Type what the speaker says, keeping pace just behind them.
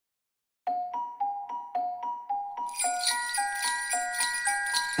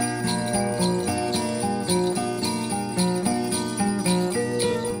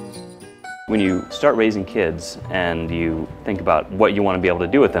When you start raising kids and you think about what you want to be able to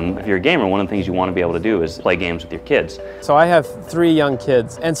do with them, if you're a gamer, one of the things you want to be able to do is play games with your kids. So I have 3 young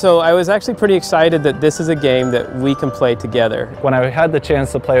kids, and so I was actually pretty excited that this is a game that we can play together. When I had the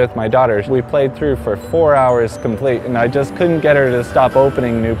chance to play with my daughters, we played through for 4 hours complete, and I just couldn't get her to stop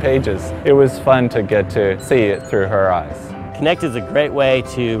opening new pages. It was fun to get to see it through her eyes. Connect is a great way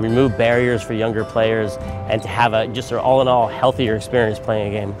to remove barriers for younger players and to have just an all-in-all healthier experience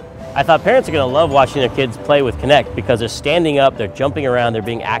playing a game. I thought parents are going to love watching their kids play with Connect because they're standing up, they're jumping around, they're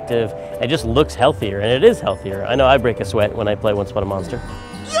being active. It just looks healthier, and it is healthier. I know I break a sweat when I play Once Upon a Monster.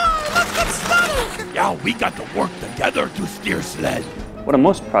 Yeah, let's get started! Yeah, we got to work together to steer sled. What I'm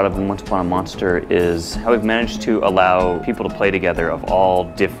most proud of in Once Upon a Monster is how we've managed to allow people to play together of all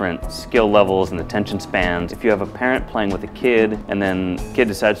different skill levels and attention spans. If you have a parent playing with a kid and then the kid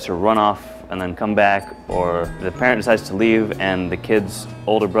decides to run off and then come back, or the parent decides to leave and the kid's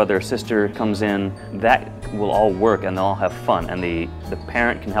older brother or sister comes in, that will all work and they'll all have fun. And the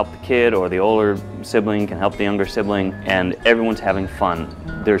parent can help the kid, or the older sibling can help the younger sibling, and everyone's having fun.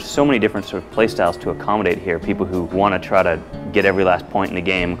 There's so many different sort of play styles to accommodate here. People who want to try to get every last point in the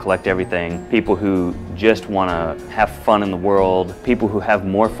game, collect everything. People who just want to have fun in the world. People who have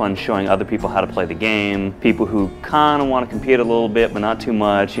more fun showing other people how to play the game. People who kind of want to compete a little bit, but not too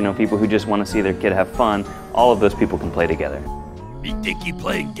much. You know, people who just want to see their kid have fun. All of those people can play together. Me think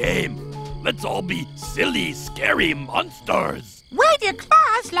playing game. Let's all be silly, scary monsters. Wave your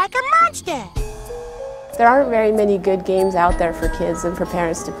claws like a monster! There aren't very many good games out there for kids and for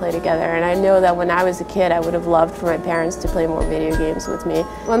parents to play together, and I know that when I was a kid I would have loved for my parents to play more video games with me.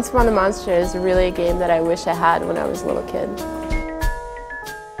 Once Upon a Monster is really a game that I wish I had when I was a little kid.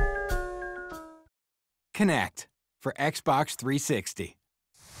 Connect for Xbox 360.